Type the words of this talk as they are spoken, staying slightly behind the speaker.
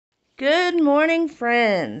Good morning,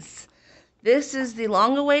 friends. This is the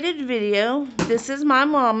long-awaited video. This is my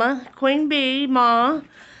mama, Queen Bee, Mom.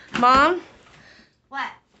 What?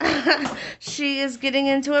 She is getting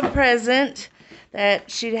into a present that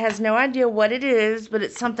she has no idea what it is, but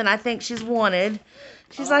it's something I think she's wanted.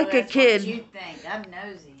 She's like a kid. What you think? I'm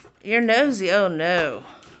nosy. You're nosy? Oh, no.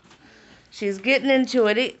 She's getting into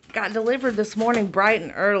it. It got delivered this morning bright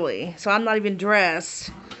and early, so I'm not even dressed.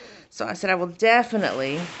 So I said I will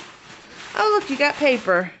definitely... Oh, look, you got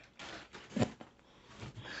paper.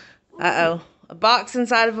 Uh-oh. A box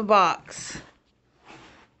inside of a box.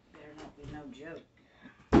 Better not be no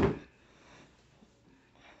joke.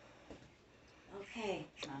 Okay,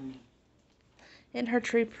 Mommy. Isn't her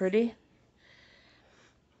tree pretty?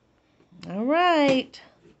 All right.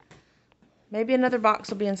 Maybe another box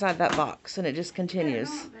will be inside that box, and it just continues.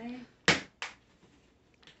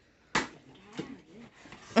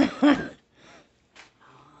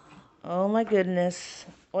 Oh, my goodness.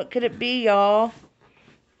 What could it be, y'all?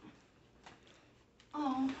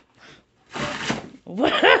 Oh.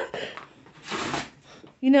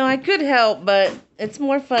 You know, I could help, but it's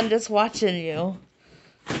more fun just watching you.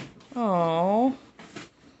 Oh.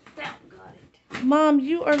 Got it. Mom,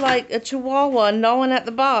 you are like a chihuahua gnawing at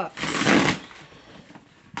the box.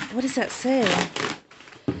 What does that say?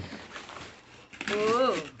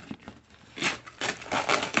 Ooh.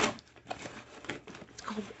 It's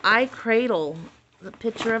called iCradle. The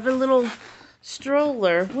picture of a little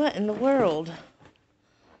stroller. What in the world?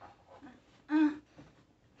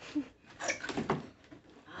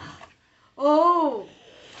 Oh.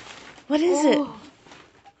 What is it?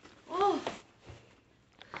 Oh.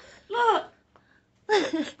 Look.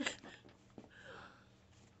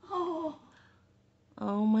 Oh.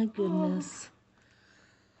 Oh my goodness.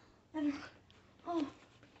 Oh.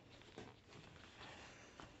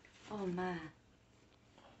 Oh my.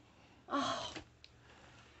 Oh.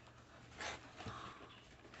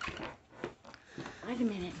 Wait a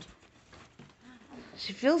minute.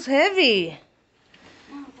 She feels heavy.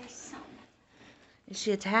 Oh, there's something. Is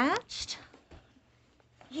she attached?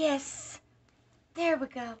 Yes. There we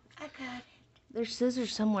go. I got it. There's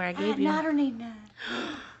scissors somewhere I gave you. I don't need none.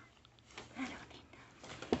 I don't need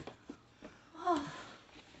none. Oh.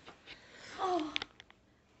 Oh.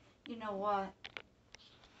 You know what?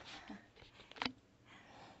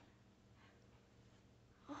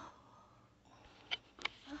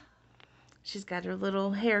 She's got her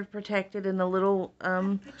little hair protected in the little, Put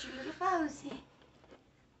your little bows in.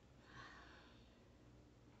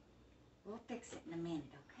 We'll fix it in a minute,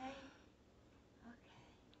 okay? Okay.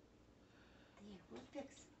 Yeah, we'll fix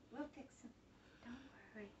them. We'll fix them. Don't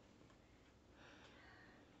worry.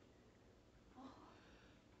 Oh,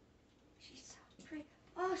 she's so pretty.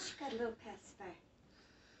 Oh, she got a little pacifier.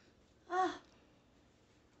 Oh.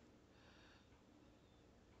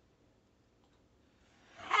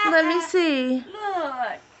 Let me see.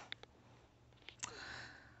 Look.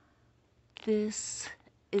 This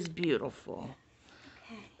is beautiful.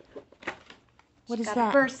 Okay. What is Got that?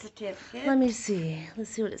 a birth certificate. Let me see. Let's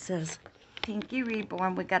see what it says. Pinky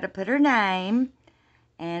Reborn. We got to put her name.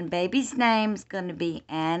 And baby's name's going to be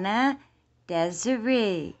Anna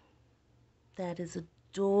Desiree. That is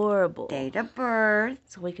adorable. Date of birth.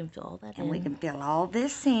 So we can fill all that in. And we can fill all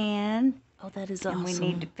this in. Oh, that is awesome. And we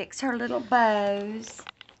need to fix her little bows.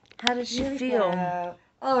 How does she Here we feel? go.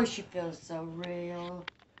 Oh, she feels so real.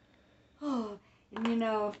 Oh, and you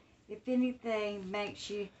know, if anything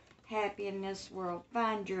makes you happy in this world,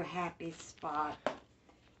 find your happy spot.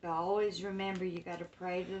 But always remember, you got to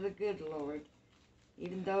pray to the good Lord.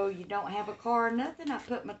 Even though you don't have a car or nothing, I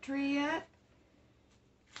put my tree up.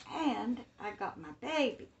 And I got my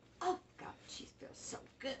baby. Oh, God, she feels so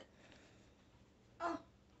good. Oh.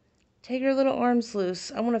 Take her little arms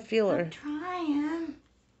loose. I want to feel her. I'm trying,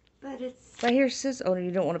 but it's... Right here, scissors. Oh,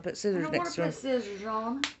 you don't want to put scissors next to her. I don't want to put scissors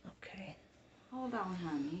on. Okay. Hold on,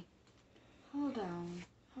 honey. Hold on.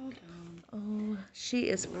 Hold on. Oh, she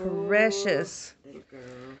is precious. Oh, little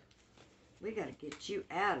girl. We got to get you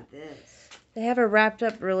out of this. They have her wrapped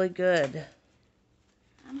up really good.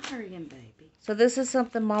 I'm hurrying, baby. So this is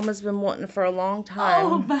something Mama's been wanting for a long time.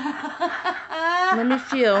 Oh, my. Let me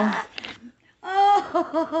feel.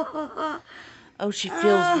 Oh. Oh, she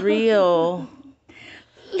feels real.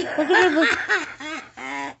 Look at her look.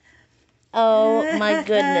 Oh, my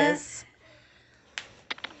goodness.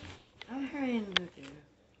 I'm hurrying, little girl.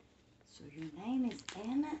 So your name is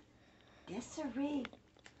Anna Desiree,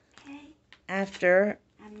 okay? After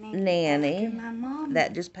Nanny, after my mom.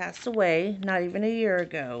 that just passed away not even a year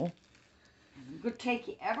ago. I'm going to take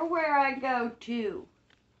you everywhere I go, too.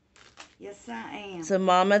 Yes, I am. So,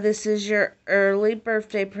 Mama, this is your early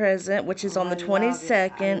birthday present, which is on the I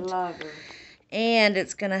 22nd. love her. And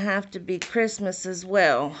it's going to have to be Christmas as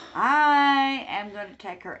well. I am going to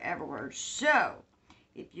take her everywhere. So,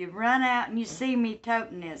 if you run out and you see me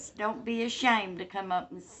toting this, don't be ashamed to come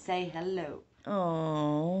up and say hello.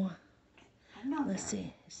 Oh, Hang on, let's darling.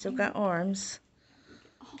 see. Still got arms.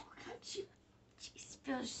 Oh, God, she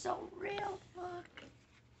feels so real. Look.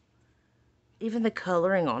 Even the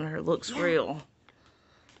coloring on her looks real.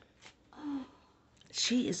 Oh,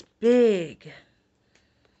 She is big.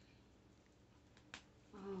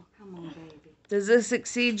 oh, come on, baby. Does this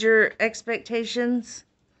exceed your expectations?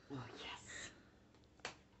 Oh, yes.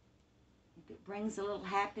 If it brings a little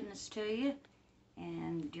happiness to you,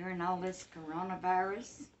 and during all this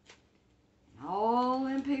coronavirus, and all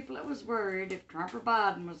them people that was worried if Trump or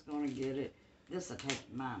Biden was going to get it, this will take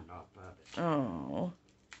your mind off of it. Oh.